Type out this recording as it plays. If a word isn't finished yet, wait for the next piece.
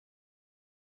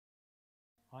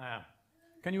I am.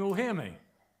 Can you all hear me?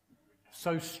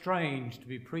 So strange to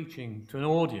be preaching to an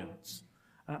audience.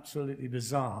 Absolutely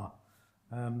bizarre.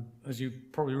 As you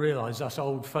probably realise, us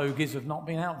old fogies have not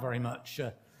been out very much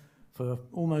for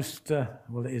almost,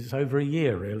 it's over a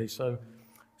year really, so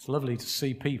it's lovely to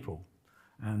see people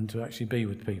and to actually be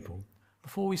with people.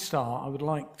 Before we start, I would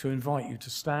like to invite you to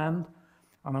stand,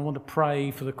 and I want to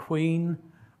pray for the Queen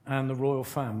and the royal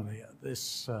family at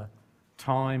this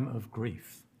time of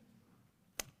grief.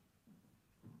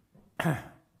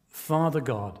 Father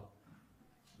God,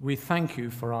 we thank you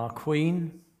for our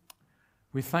Queen.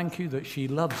 We thank you that she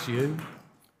loves you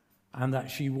and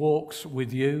that she walks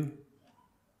with you.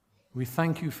 We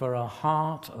thank you for her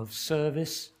heart of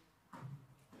service.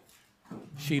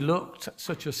 She looked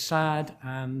such a sad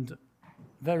and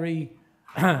very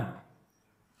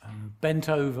bent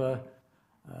over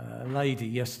lady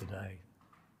yesterday.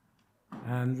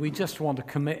 And we just want to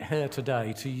commit her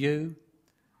today to you,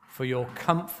 for your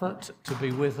comfort to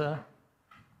be with her,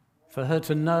 for her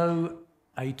to know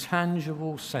a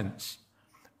tangible sense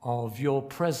of your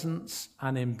presence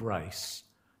and embrace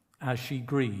as she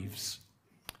grieves.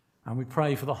 And we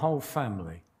pray for the whole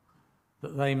family,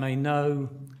 that they may know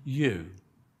you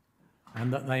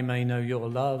and that they may know your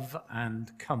love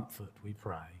and comfort, we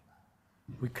pray.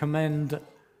 We commend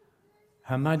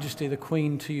Her Majesty the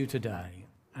Queen to you today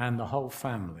and the whole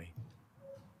family.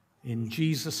 In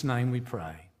Jesus' name we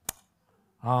pray.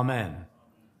 Amen.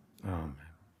 Amen.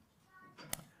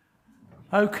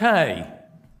 Okay.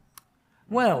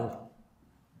 Well,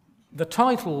 the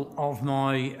title of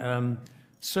my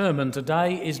sermon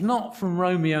today is not from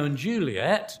Romeo and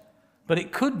Juliet, but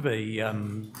it could be,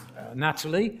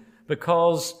 Natalie,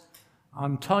 because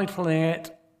I'm titling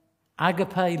it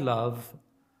Agape Love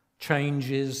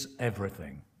Changes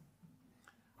Everything.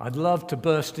 I'd love to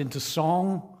burst into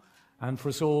song and for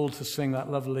us all to sing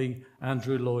that lovely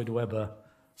Andrew Lloyd Webber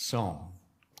song.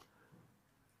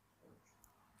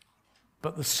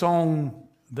 But the song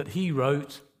that he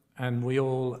wrote and we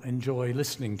all enjoy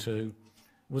listening to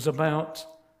was about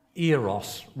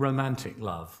eros, romantic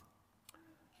love.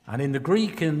 And in the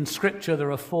Greek, in Scripture,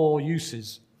 there are 4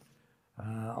 uses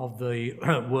of the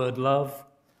word love.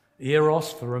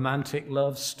 Eros for romantic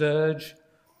love, storge,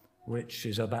 which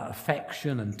is about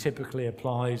affection and typically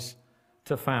applies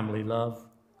to family love.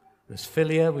 There's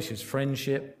philia, which is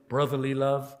friendship, brotherly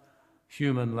love,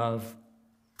 human love.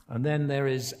 And then there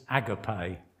is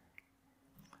agape.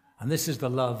 And this is the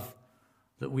love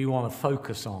that we want to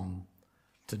focus on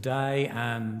today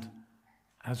and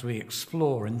as we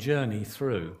explore and journey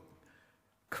through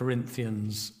 1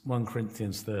 Corinthians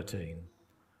 13.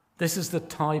 This is the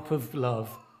type of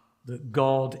love that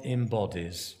God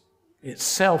embodies. It's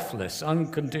selfless,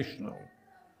 unconditional.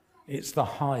 It's the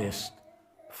highest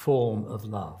form of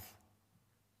love.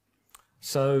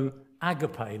 So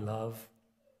agape love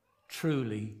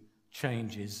truly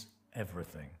changes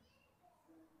everything.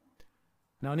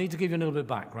 Now I need to give you a little bit of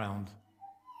background.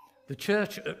 The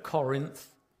church at Corinth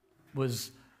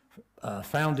was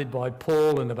founded by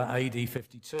Paul in about AD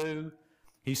 52.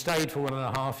 He stayed for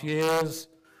 1.5 years.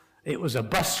 It was a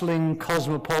bustling,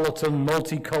 cosmopolitan,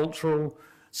 multicultural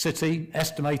city,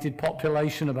 estimated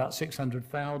population about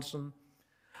 600,000.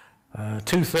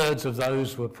 2/3 of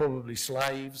those were probably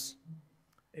slaves.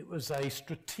 It was a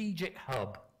strategic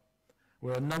hub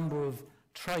where a number of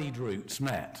trade routes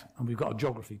met. And we've got a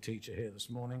geography teacher here this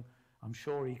morning. I'm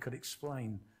sure he could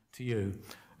explain to you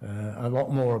a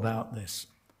lot more about this.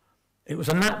 It was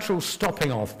a natural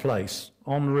stopping off place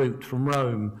en route from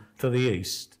Rome to the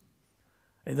east.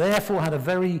 It therefore had a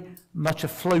very much a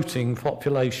floating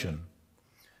population.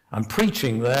 And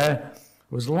preaching there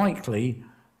was likely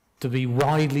to be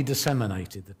widely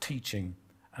disseminated, the teaching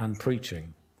and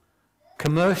preaching.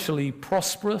 Commercially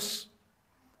prosperous,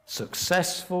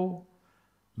 successful,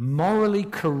 morally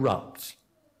corrupt.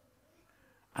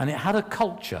 And it had a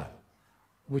culture,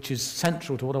 which is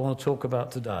central to what I want to talk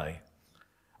about today,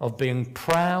 of being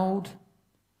proud,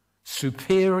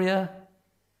 superior,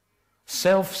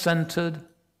 self-centered,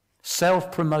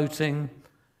 self-promoting,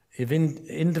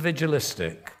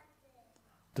 individualistic.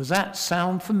 Does that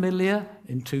sound familiar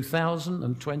in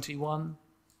 2021?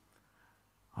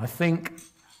 I think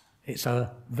it's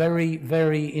a very,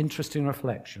 very interesting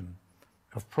reflection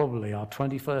of probably our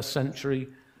 21st century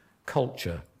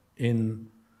culture in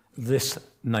this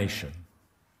nation.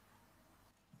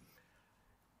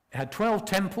 It had 12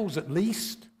 temples at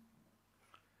least.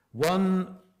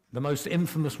 One, the most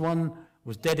infamous one,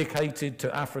 was dedicated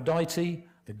to Aphrodite,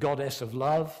 the goddess of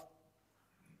love.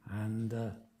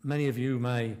 And many of you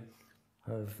may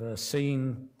have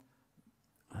seen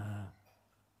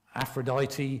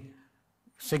Aphrodite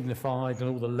signified and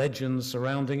all the legends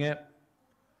surrounding it.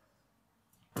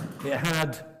 It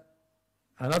had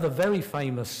another very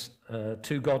famous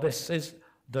two goddesses,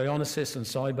 Dionysus and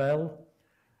Cybele,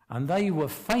 and they were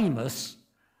famous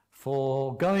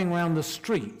for going around the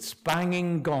streets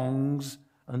banging gongs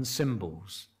and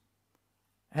cymbals.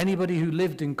 Anybody who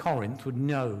lived in Corinth would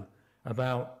know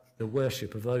about the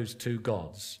worship of those two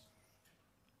gods.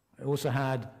 It also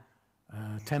had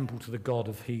a temple to the god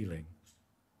of healing.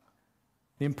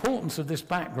 The importance of this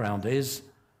background is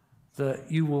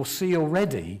that you will see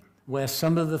already where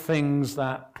some of the things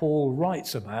that Paul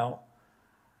writes about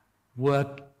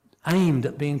were aimed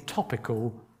at being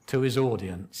topical to his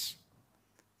audience.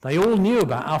 They all knew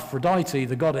about Aphrodite,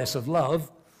 the goddess of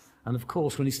love, and of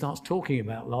course when he starts talking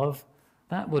about love,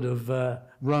 that would have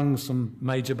rung some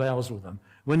major bells with them.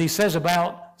 When he says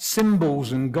about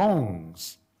cymbals and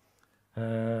gongs,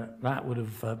 that would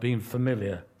have been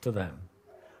familiar to them.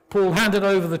 Paul handed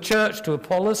over the church to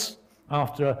Apollos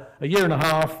after a year and a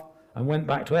half and went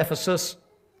back to Ephesus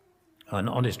and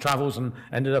on his travels and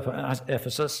ended up at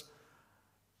Ephesus.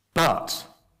 But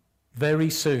very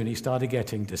soon he started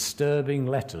getting disturbing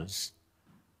letters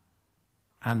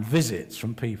and visits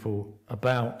from people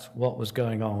about what was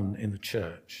going on in the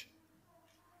church.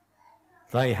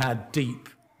 They had deep,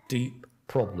 deep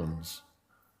problems.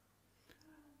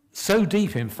 So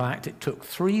deep, in fact, it took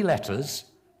 3 letters,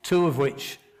 2 of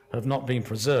which have not been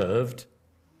preserved,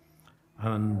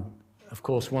 and of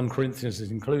course 1 Corinthians is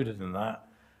included in that,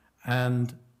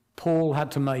 and Paul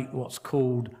had to make what's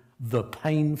called the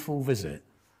painful visit.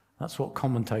 That's what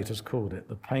commentators called it,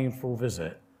 the painful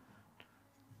visit,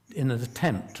 in an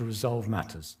attempt to resolve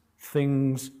matters.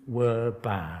 Things were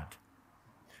bad.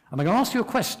 And I'm going to ask you a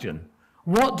question.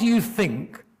 What do you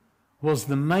think was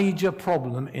the major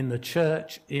problem in the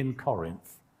church in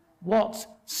Corinth? What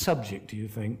subject do you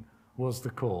think was the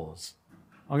cause?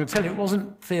 I'm going to tell you it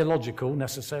wasn't theological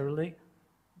necessarily.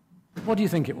 What do you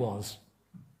think it was?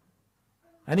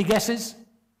 Any guesses?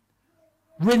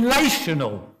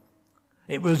 Relational.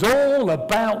 It was all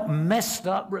about messed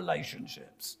up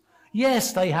relationships.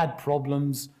 Yes, they had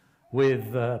problems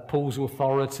with Paul's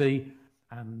authority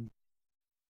and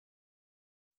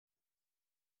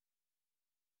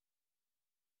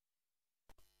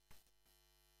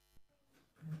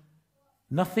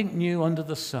nothing new under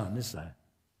the sun, is there?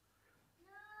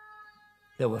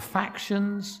 There were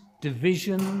factions,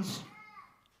 divisions,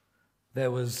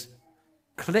 there was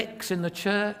cliques in the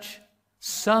church.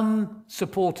 Some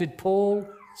supported Paul,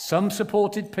 some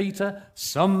supported Peter,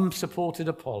 some supported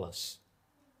Apollos.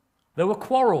 There were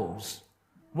quarrels.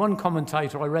 One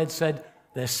commentator I read said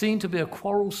there seemed to be a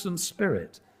quarrelsome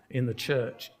spirit in the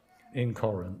church in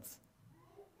Corinth.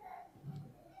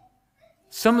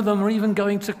 Some of them were even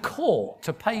going to court,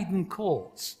 to pagan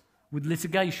courts, with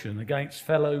litigation against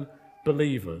fellow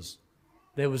believers.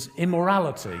 There was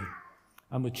immorality,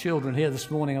 and with children here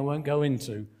this morning I won't go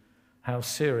into how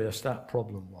serious that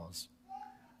problem was.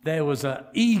 There was an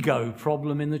ego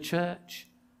problem in the church,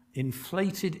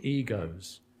 inflated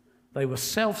egos. They were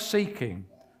self-seeking,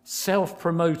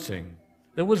 self-promoting.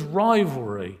 There was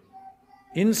rivalry,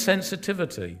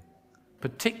 insensitivity,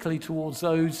 particularly towards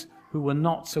those who were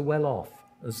not so well off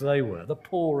as they were, the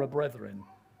poorer brethren,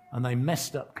 and they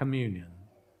messed up communion.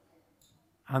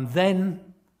 And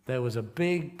then there was a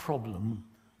big problem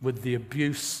with the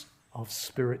abuse of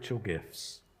spiritual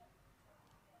gifts.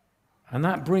 And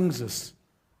that brings us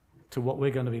to what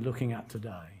we're going to be looking at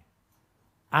today.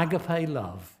 Agape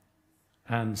love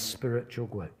and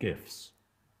spiritual gifts.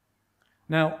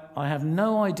 Now, I have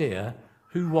no idea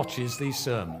who watches these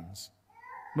sermons.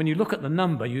 When you look at the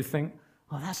number, you think,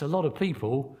 well, that's a lot of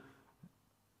people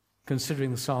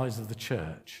considering the size of the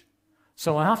church.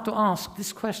 So I have to ask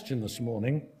this question this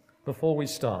morning before we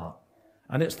start,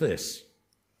 and it's this.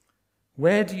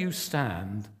 Where do you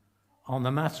stand on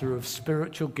the matter of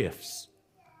spiritual gifts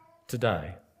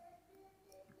today?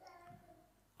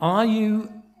 Are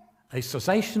you a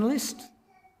cessationist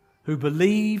who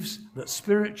believes that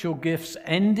spiritual gifts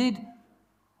ended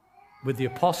with the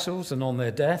apostles and on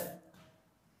their death?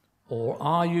 Or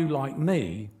are you like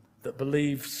me that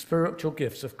believes spiritual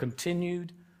gifts have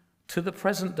continued to the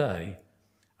present day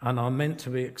and are meant to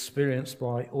be experienced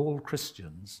by all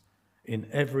Christians in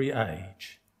every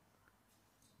age?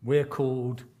 We're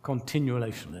called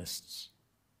continuationists.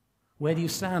 Where do you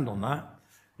stand on that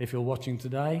if you're watching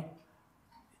today?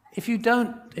 If you're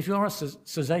a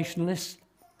cessationist,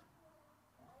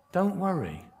 don't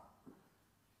worry.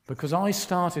 Because I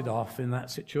started off in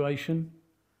that situation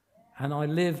and I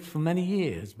lived for many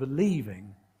years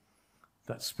believing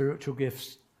that spiritual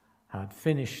gifts had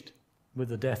finished with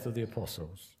the death of the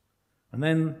apostles. And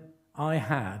then I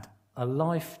had a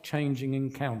life-changing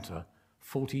encounter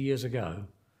 40 years ago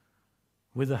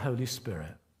with the Holy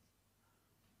Spirit.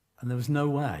 And there was no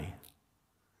way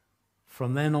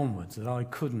from then onwards that I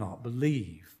could not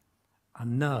believe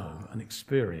and know and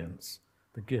experience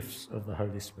the gifts of the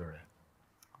Holy Spirit.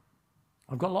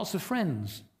 I've got lots of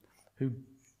friends who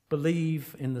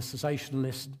believe in the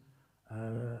cessationist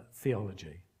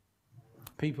theology,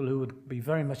 people who would be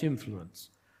very much influenced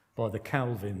by the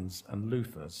Calvins and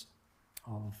Luthers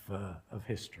of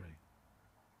history.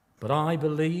 But I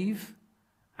believe,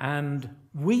 and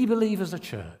we believe as a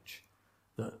church,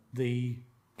 that the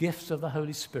gifts of the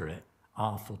Holy Spirit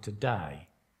are for today.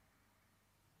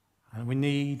 And we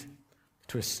need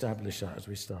to establish that as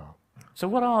we start. So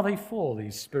what are they for,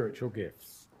 these spiritual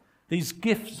gifts? These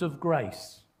gifts of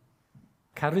grace,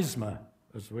 charisma,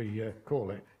 as we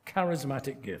call it,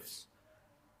 charismatic gifts.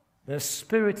 They're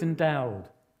spirit-endowed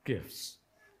gifts.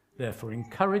 They're for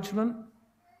encouragement,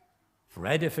 for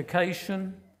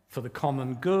edification, for the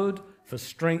common good, for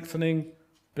strengthening,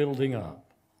 building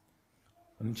up.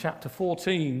 And in chapter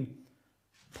 14,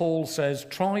 Paul says,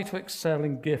 try to excel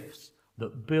in gifts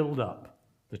that build up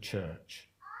the church.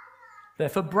 They're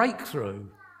for breakthrough,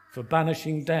 for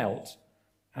banishing doubt,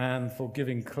 and for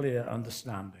giving clear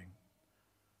understanding.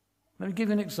 Let me give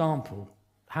you an example.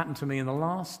 It happened to me in the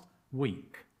last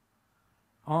week.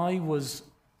 I was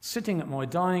sitting at my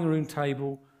dining room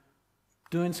table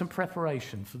doing some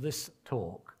preparation for this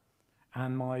talk,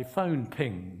 and my phone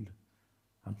pinged,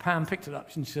 and Pam picked it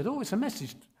up and she said, oh, it's a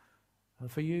message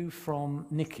for you from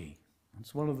Nikki.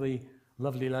 It's one of the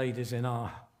lovely ladies in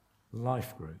our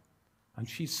life group. And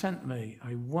she sent me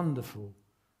a wonderful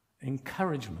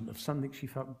encouragement of something she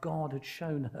felt God had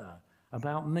shown her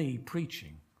about me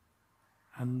preaching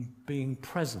and being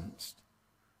presenced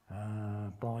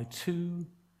by two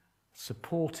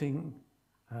supporting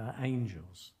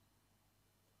angels.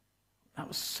 That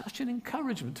was such an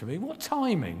encouragement to me. What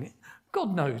timing?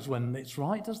 God knows when it's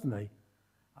right, doesn't he?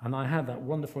 And I had that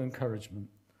wonderful encouragement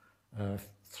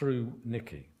through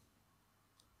Nikki.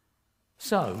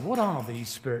 So, what are these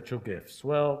spiritual gifts?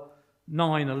 Well,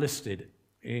 9 are listed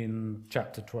in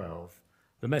chapter 12.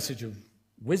 The message of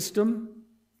wisdom,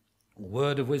 or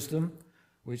word of wisdom,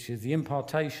 which is the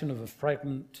impartation of a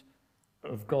fragment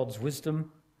of God's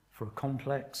wisdom for a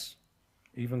complex,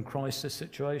 even crisis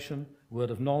situation. Word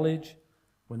of knowledge,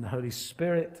 when the Holy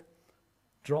Spirit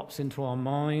drops into our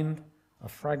mind a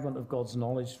fragment of God's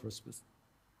knowledge for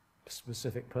a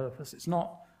specific purpose. It's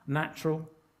not natural.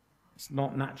 It's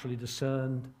not naturally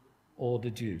discerned or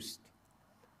deduced.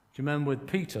 Do you remember with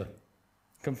Peter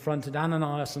confronted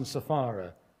Ananias and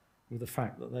Sapphira with the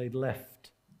fact that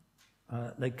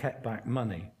they'd kept back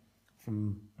money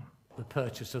from the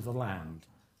purchase of the land?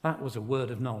 That was a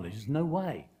word of knowledge. There's no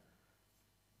way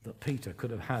that Peter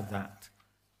could have had that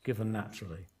given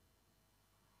naturally.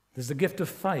 There's the gift of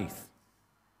faith.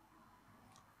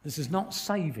 This is not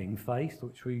saving faith,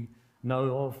 which we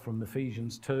know of from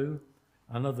Ephesians 2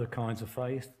 and other kinds of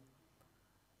faith,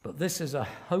 but this is a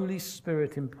Holy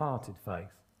Spirit imparted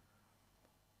faith.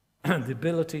 The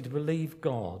ability to believe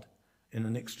God in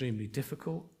an extremely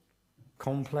difficult,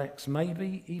 complex,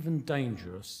 maybe even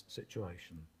dangerous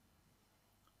situation,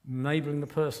 enabling the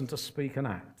person to speak and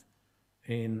act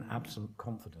in absolute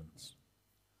confidence.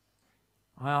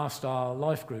 I asked our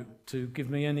life group to give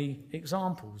me any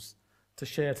examples to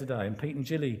share today, and Pete and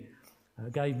Gilly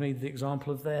gave me the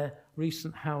example of their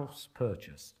recent house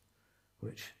purchase,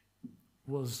 which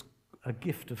was a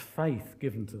gift of faith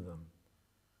given to them.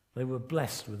 They were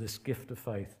blessed with this gift of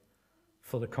faith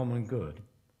for the common good.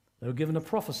 They were given a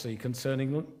prophecy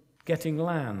concerning getting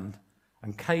land,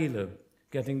 and Caleb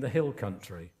getting the hill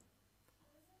country.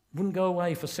 Wouldn't go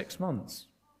away for 6 months.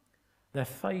 Their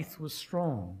faith was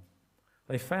strong.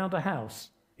 They found a house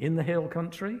in the hill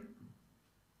country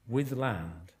with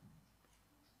land.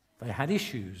 They had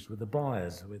issues with the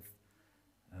buyers, with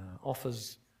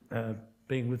offers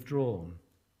being withdrawn.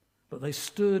 But they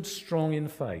stood strong in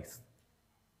faith.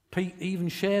 Pete even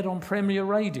shared on Premier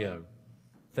Radio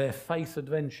their faith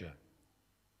adventure.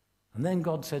 And then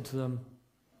God said to them,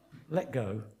 let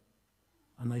go.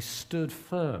 And they stood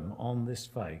firm on this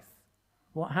faith.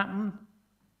 What happened?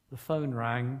 The phone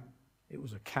rang. It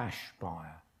was a cash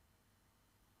buyer.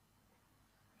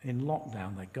 In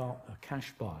lockdown, they got a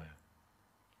cash buyer.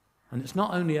 And it's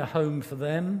not only a home for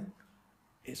them,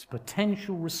 it's a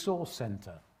potential resource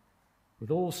centre with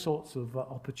all sorts of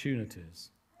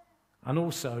opportunities. And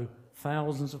also,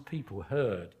 thousands of people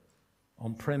heard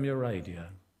on Premier Radio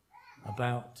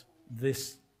about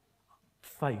this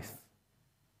faith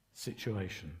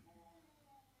situation.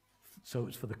 So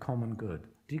it's for the common good.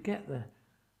 Do you get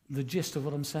the gist of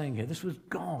what I'm saying here. This was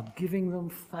God giving them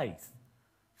faith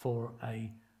for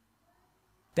a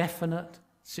definite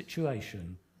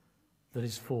situation that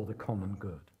is for the common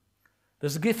good.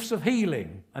 There's the gifts of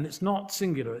healing, and it's not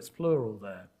singular, it's plural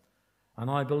there. And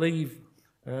I believe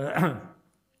that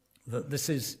this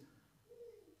is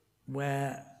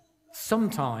where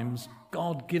sometimes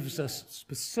God gives us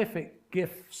specific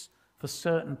gifts for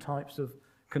certain types of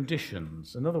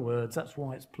conditions. In other words, that's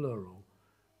why it's plural.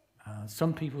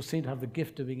 Some people seem to have the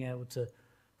gift of being able to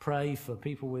pray for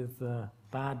people with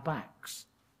bad backs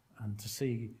and to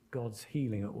see God's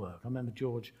healing at work. I remember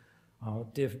our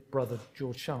dear brother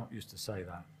George Sharp used to say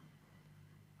that.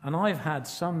 And I've had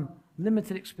some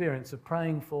limited experience of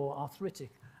praying for arthritic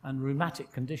and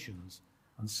rheumatic conditions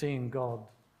and seeing God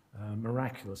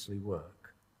miraculously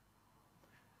work.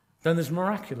 Then there's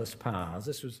miraculous powers.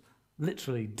 This was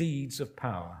literally deeds of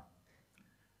power.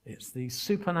 It's the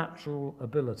supernatural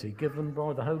ability given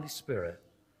by the Holy Spirit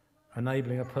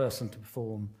enabling a person to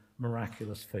perform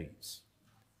miraculous feats.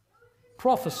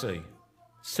 Prophecy,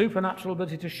 supernatural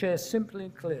ability to share simply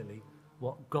and clearly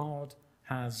what God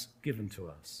has given to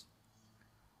us.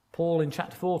 Paul in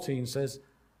chapter 14 says,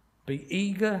 be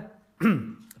eager.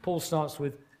 Paul starts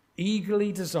with,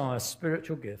 eagerly desire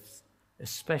spiritual gifts,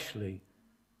 especially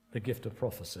the gift of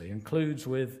prophecy. Includes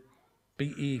with,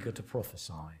 be eager to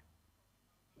prophesy.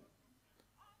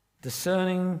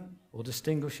 Discerning or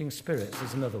distinguishing spirits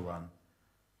is another one.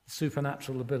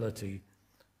 Supernatural ability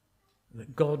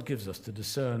that God gives us to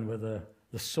discern whether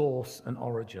the source and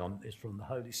origin is from the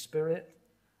Holy Spirit,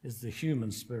 is the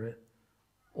human spirit,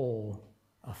 or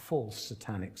a false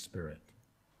satanic spirit.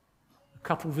 A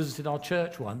couple visited our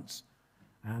church once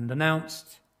and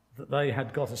announced that they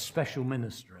had got a special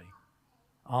ministry.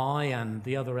 I and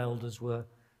the other elders were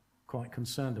quite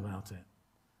concerned about it,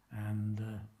 and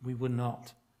we would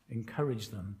not encourage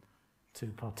them to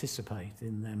participate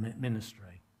in their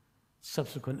ministry.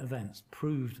 Subsequent events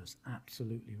proved us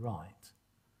absolutely right.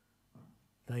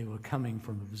 They were coming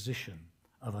from a position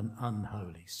of an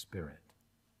unholy spirit.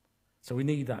 So we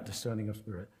need that discerning of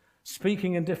spirit.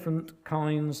 Speaking in different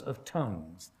kinds of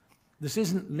tongues. This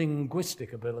isn't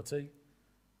linguistic ability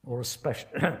or a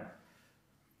special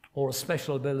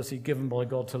ability given by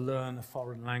God to learn a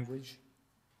foreign language.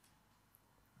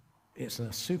 It's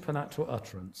a supernatural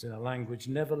utterance in a language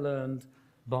never learned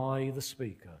by the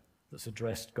speaker that's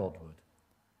addressed Godward.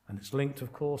 And it's linked,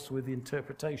 of course, with the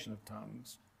interpretation of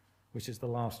tongues, which is the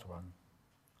last one.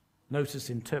 Notice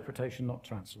interpretation, not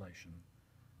translation.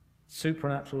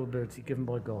 Supernatural ability given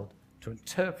by God to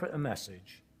interpret a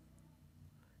message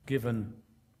given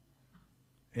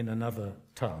in another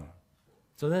tongue.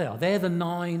 So there they are. They're the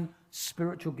 9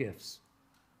 spiritual gifts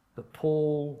that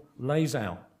Paul lays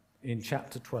out in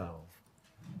chapter 12,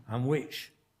 and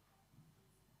which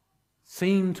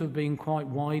seem to have been quite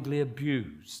widely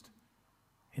abused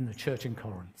in the church in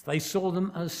Corinth. They saw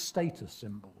them as status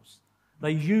symbols.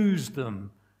 They used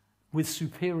them with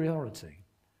superiority.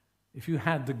 If you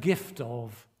had the gift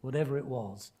of whatever it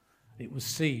was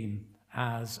seen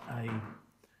as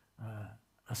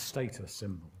a status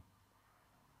symbol.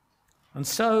 And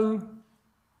so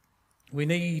we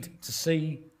need to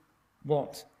see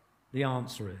what the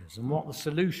answer is and what the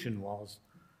solution was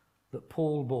that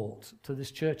Paul brought to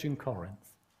this church in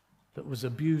Corinth that was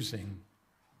abusing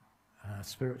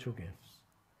spiritual gifts.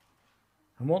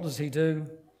 And what does he do?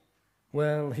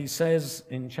 Well, he says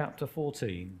in chapter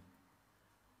 14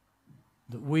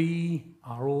 that we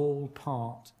are all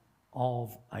part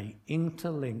of an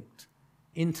interlinked,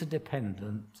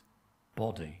 interdependent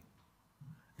body.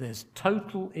 There's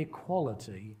total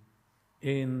equality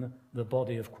in the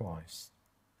body of Christ.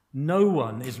 No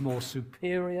one is more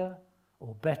superior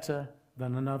or better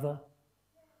than another.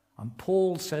 And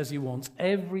Paul says he wants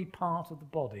every part of the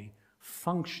body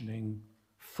functioning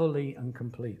fully and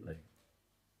completely.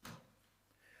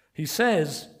 He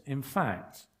says, in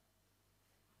fact,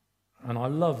 and I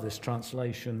love this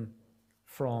translation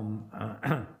from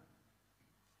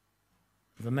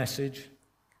the Message.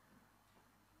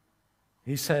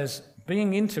 He says,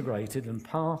 being integrated and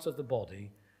part of the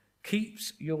body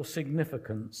keeps your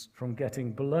significance from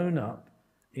getting blown up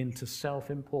into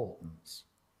self-importance.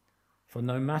 For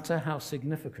no matter how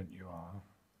significant you are,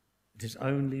 it is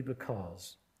only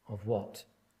because of what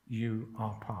you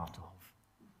are part of.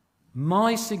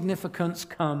 My significance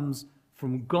comes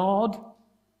from God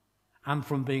and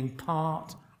from being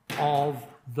part of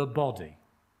the body.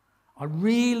 I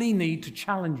really need to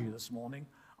challenge you this morning.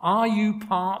 Are you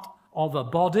part of a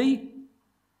body?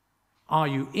 Are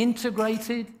you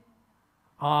integrated?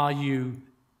 Are you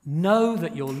know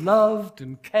that you're loved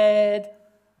and cared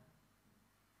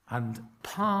and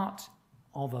part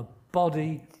of a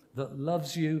body that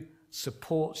loves you,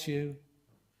 supports you,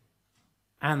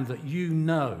 and that you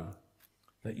know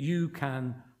that you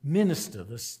can minister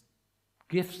the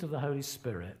gifts of the Holy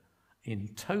Spirit in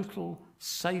total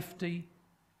safety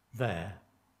there,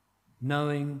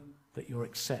 knowing that you're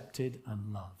accepted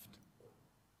and loved.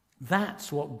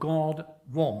 That's what God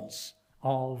wants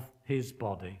of his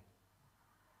body.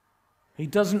 He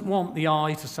doesn't want the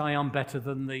eye to say, I'm better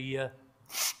than the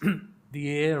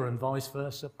ear, and vice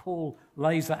versa. Paul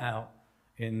lays that out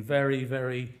in very,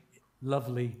 very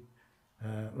lovely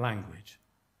language.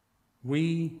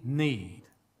 We need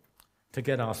to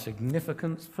get our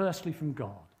significance, firstly from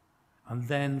God, and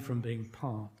then from being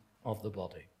part of the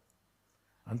body.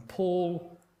 And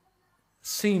Paul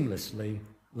seamlessly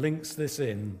links this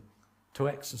in to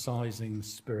exercising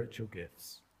spiritual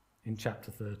gifts in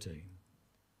chapter 13.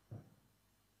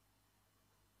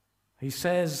 He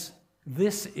says,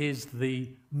 this is the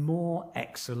more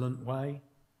excellent way.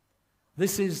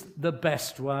 This is the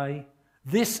best way.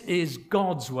 This is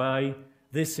God's way.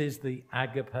 This is the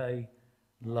agape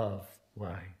love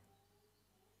way.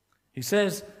 He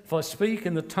says, if I speak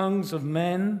in the tongues of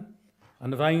men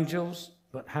and of angels,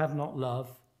 but have not love,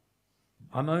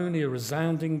 I'm only a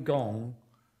resounding gong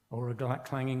or a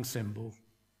clanging cymbal.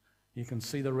 You can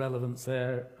see the relevance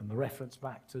there and the reference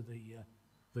back to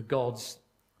the gods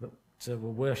that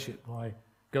were worshipped by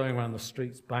going around the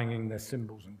streets banging their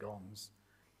cymbals and gongs.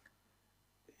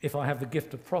 If I have the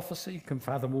gift of prophecy, can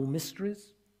fathom all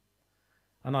mysteries,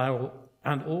 and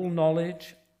all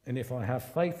knowledge, and if I have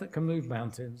faith that can move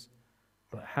mountains,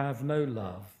 but have no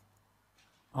love,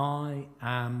 I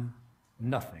am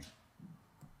nothing.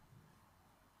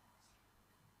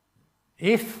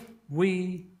 If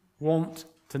we want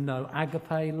to know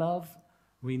agape love,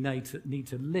 we need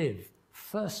to live,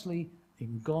 firstly,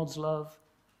 in God's love.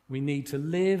 We need to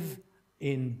live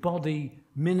in body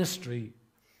ministry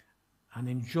and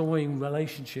enjoying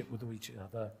relationship with each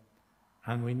other.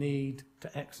 And we need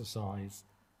to exercise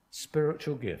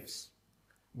spiritual gifts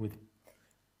with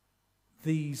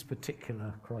these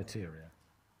particular criteria.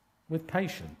 With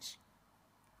patience,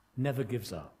 never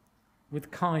gives up.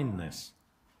 With kindness,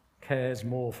 cares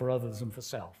more for others than for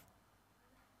self.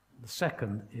 The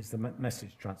second is the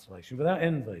Message translation. Without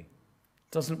envy,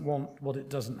 doesn't want what it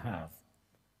doesn't have,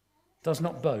 does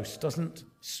not boast, doesn't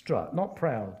strut, not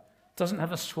proud, doesn't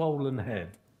have a swollen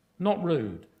head, not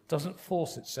rude, doesn't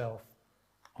force itself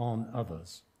on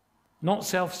others, not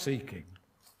self-seeking.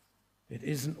 It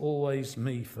isn't always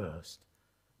me first,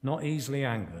 not easily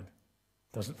angered,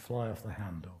 doesn't fly off the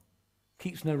handle,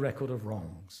 keeps no record of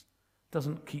wrongs,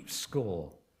 doesn't keep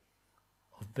score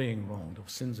of being wronged, of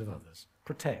sins of others,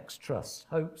 protects, trusts,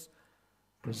 hopes,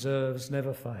 preserves,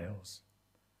 never fails.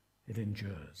 It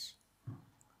endures.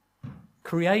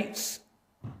 Agape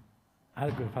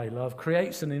love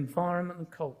creates an environment and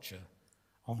culture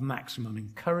of maximum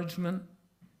encouragement,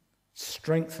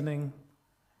 strengthening,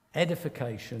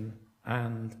 edification,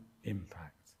 and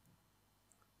impact.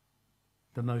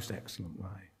 The most excellent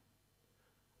way.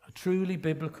 A truly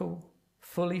biblical,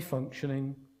 fully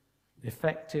functioning,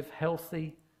 effective,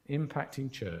 healthy,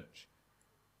 impacting church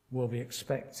will be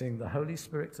expecting the Holy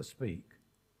Spirit to speak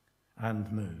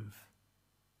and move,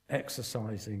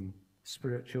 exercising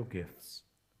spiritual gifts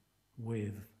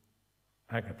with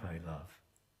agape love.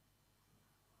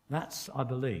 That's, I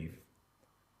believe,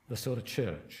 the sort of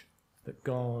church that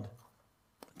God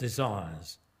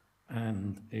desires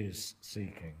and is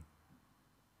seeking.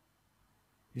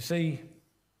 You see,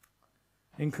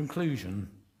 in conclusion,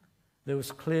 there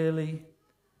was clearly,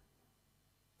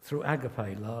 through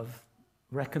agape love,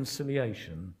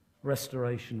 reconciliation,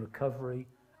 restoration, recovery,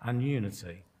 and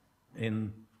unity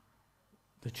in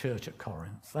the church at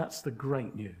Corinth. That's the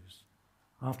great news.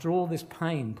 After all this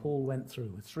pain Paul went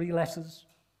through with 3 letters,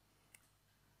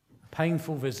 a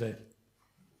painful visit,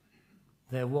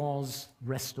 there was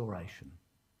restoration.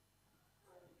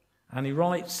 And he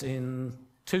writes in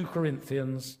 2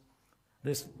 Corinthians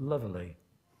this lovely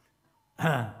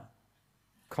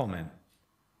comment.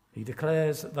 He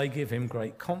declares that they give him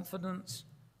great confidence,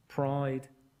 pride,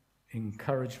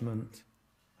 encouragement,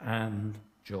 and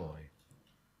joy.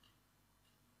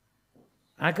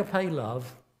 Agape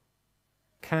love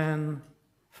can,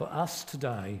 for us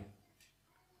today,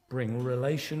 bring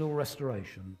relational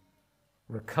restoration,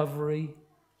 recovery,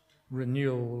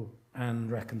 renewal,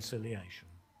 and reconciliation.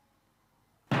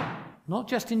 Not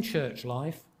just in church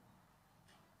life,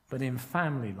 but in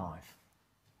family life,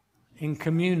 in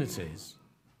communities,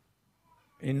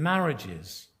 in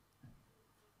marriages,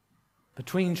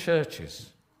 between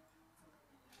churches.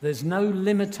 There's no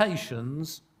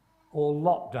limitations or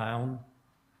lockdown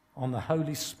on the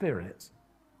Holy Spirit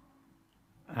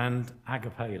and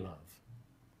agape love.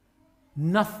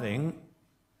 Nothing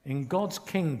in God's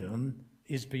kingdom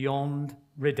is beyond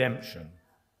redemption.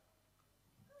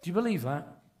 Do you believe that?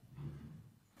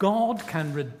 God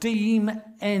can redeem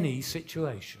any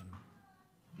situation.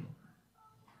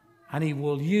 And he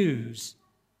will use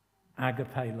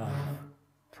agape love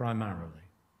primarily.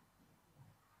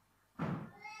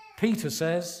 Peter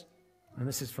says, and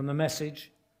this is from the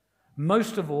Message,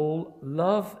 most of all,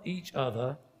 love each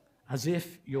other as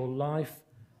if your life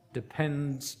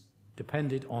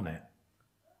depended on it.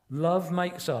 Love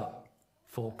makes up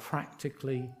for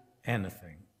practically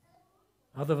anything.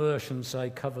 Other versions say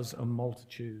covers a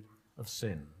multitude of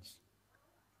sins.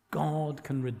 God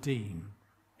can redeem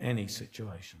any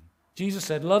situation. Jesus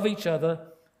said, love each other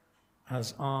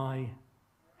as I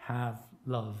have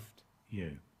loved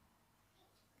you.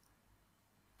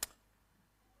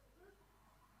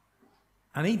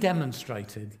 And he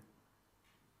demonstrated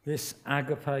this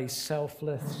agape,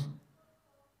 selfless,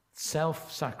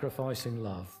 self-sacrificing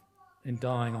love in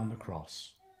dying on the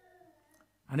cross.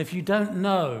 And if you don't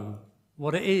know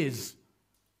what it is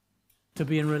to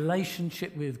be in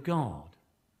relationship with God,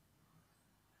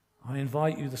 I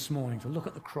invite you this morning to look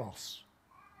at the cross,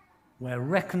 where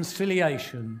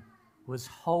reconciliation was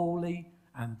wholly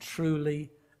and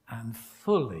truly and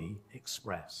fully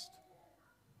expressed.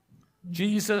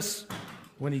 Jesus,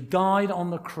 when he died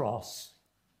on the cross,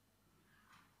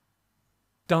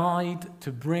 died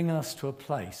to bring us to a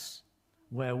place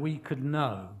where we could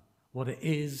know what it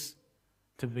is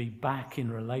to be back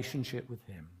in relationship with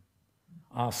him.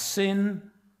 Our sin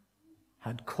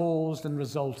had caused and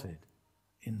resulted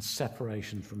in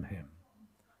separation from him.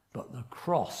 But the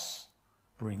cross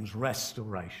brings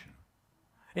restoration.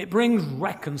 It brings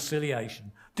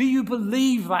reconciliation. Do you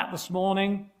believe that this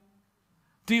morning?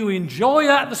 Do you enjoy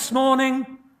that this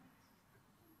morning?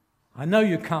 I know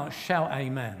you can't shout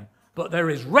amen, but there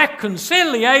is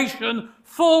reconciliation,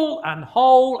 full and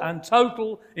whole and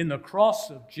total, in the cross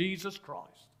of Jesus Christ.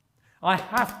 I'm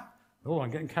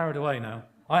getting carried away now.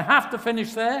 I have to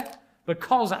finish there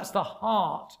because that's the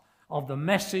heart of the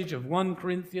message of 1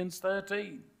 Corinthians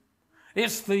 13.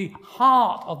 It's the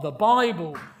heart of the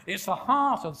Bible. It's the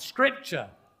heart of Scripture.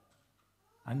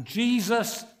 And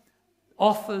Jesus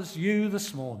offers you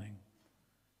this morning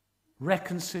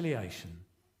reconciliation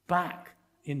back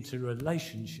into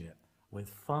relationship with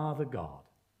Father God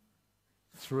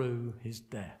through his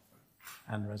death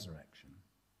and resurrection.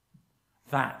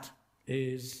 That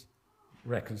is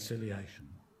reconciliation.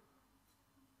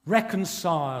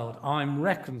 Reconciled, I'm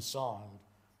reconciled.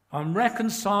 I'm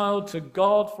reconciled to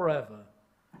God forever.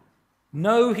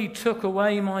 No, he took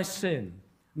away my sin.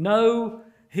 No,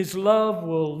 his love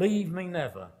will leave me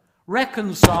never.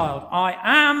 Reconciled, I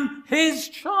am his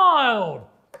child.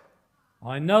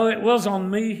 I know it was on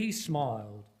me he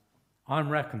smiled. I'm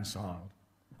reconciled.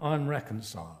 I'm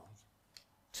reconciled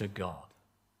to God.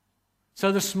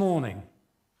 So this morning,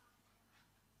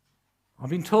 I've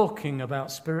been talking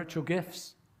about spiritual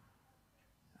gifts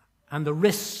and the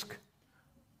risk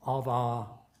of our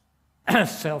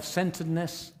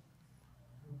self-centeredness,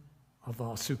 of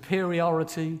our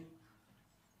superiority,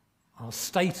 our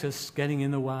status getting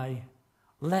in the way.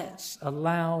 Let's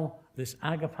allow this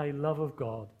agape love of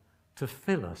God to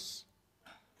fill us,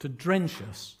 to drench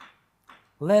us.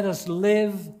 Let us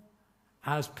live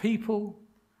as people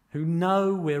who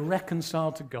know we're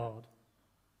reconciled to God,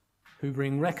 who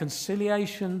bring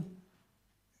reconciliation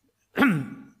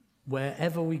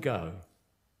wherever we go.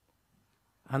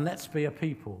 And let's be a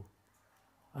people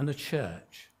and a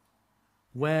church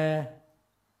where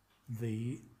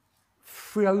the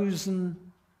frozen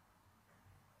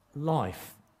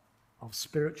life of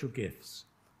spiritual gifts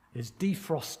is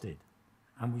defrosted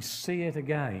and we see it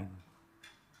again,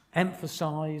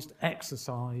 emphasized,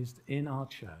 exercised in our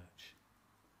church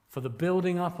for the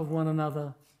building up of one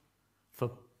another,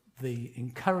 for the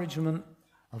encouragement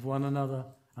of one another,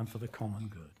 and for the common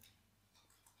good.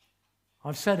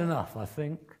 I've said enough, I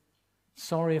think.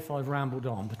 Sorry if I've rambled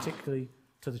on, particularly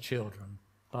to the children,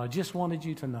 but I just wanted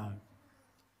you to know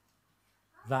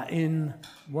that in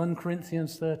 1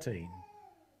 Corinthians 13,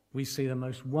 we see the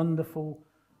most wonderful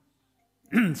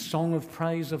song of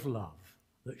praise of love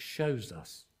that shows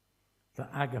us that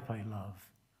agape love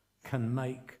can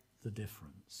make the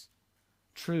difference.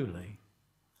 Truly,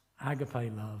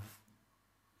 agape love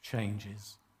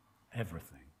changes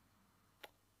everything.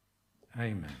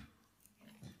 Amen.